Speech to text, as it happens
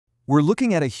We're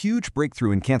looking at a huge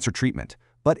breakthrough in cancer treatment,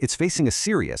 but it's facing a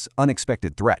serious,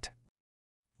 unexpected threat.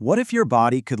 What if your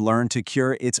body could learn to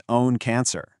cure its own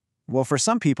cancer? Well, for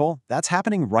some people, that's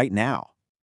happening right now.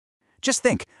 Just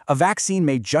think, a vaccine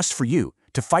made just for you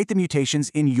to fight the mutations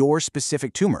in your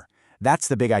specific tumor. That's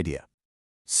the big idea.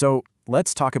 So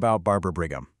let's talk about Barbara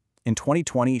Brigham. In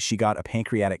 2020, she got a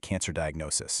pancreatic cancer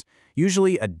diagnosis,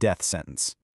 usually a death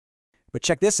sentence. But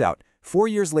check this out. 4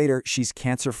 years later, she's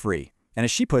cancer-free. And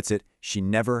as she puts it, she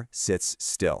never sits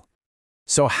still.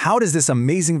 So how does this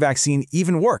amazing vaccine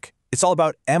even work? It's all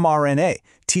about mRNA,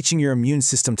 teaching your immune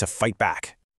system to fight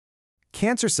back.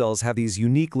 Cancer cells have these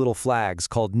unique little flags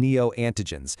called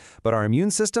neoantigens, but our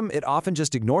immune system, it often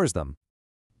just ignores them.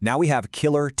 Now we have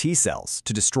killer T cells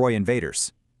to destroy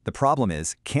invaders. The problem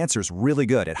is, cancer's really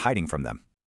good at hiding from them.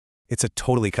 It's a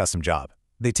totally custom job.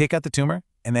 They take out the tumor,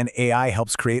 and then AI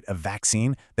helps create a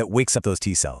vaccine that wakes up those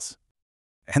T cells.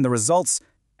 And the results?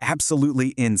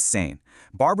 Absolutely insane.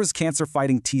 Barbara's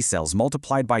cancer-fighting T cells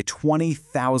multiplied by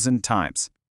 20,000 times.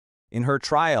 In her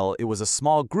trial, it was a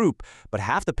small group, but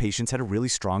half the patients had a really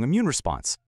strong immune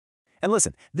response. And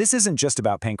listen, this isn't just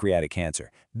about pancreatic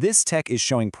cancer. This tech is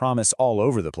showing promise all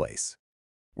over the place.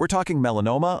 We're talking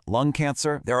melanoma, lung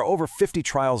cancer. There are over 50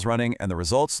 trials running, and the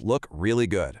results look really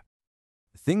good.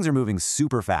 Things are moving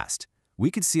super fast.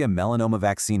 We could see a melanoma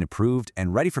vaccine approved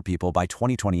and ready for people by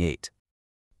 2028.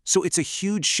 So it's a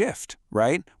huge shift,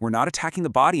 right? We're not attacking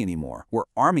the body anymore. We're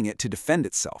arming it to defend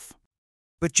itself.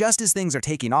 But just as things are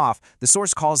taking off, the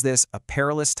source calls this a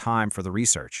perilous time for the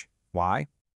research. Why?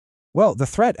 Well, the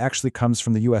threat actually comes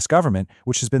from the U.S. government,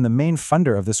 which has been the main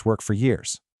funder of this work for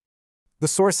years. The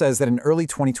source says that in early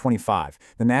 2025,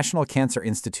 the National Cancer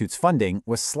Institute's funding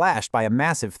was slashed by a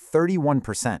massive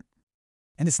 31%.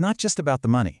 And it's not just about the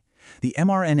money. The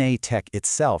mRNA tech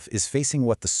itself is facing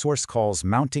what the source calls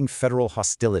mounting federal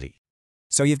hostility.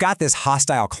 So you've got this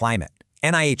hostile climate,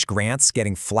 NIH grants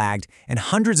getting flagged, and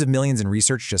hundreds of millions in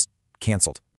research just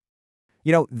canceled.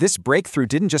 You know, this breakthrough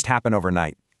didn't just happen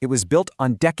overnight. It was built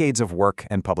on decades of work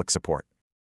and public support.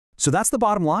 So that's the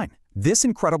bottom line. This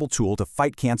incredible tool to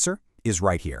fight cancer is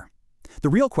right here. The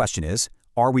real question is,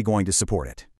 are we going to support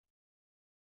it?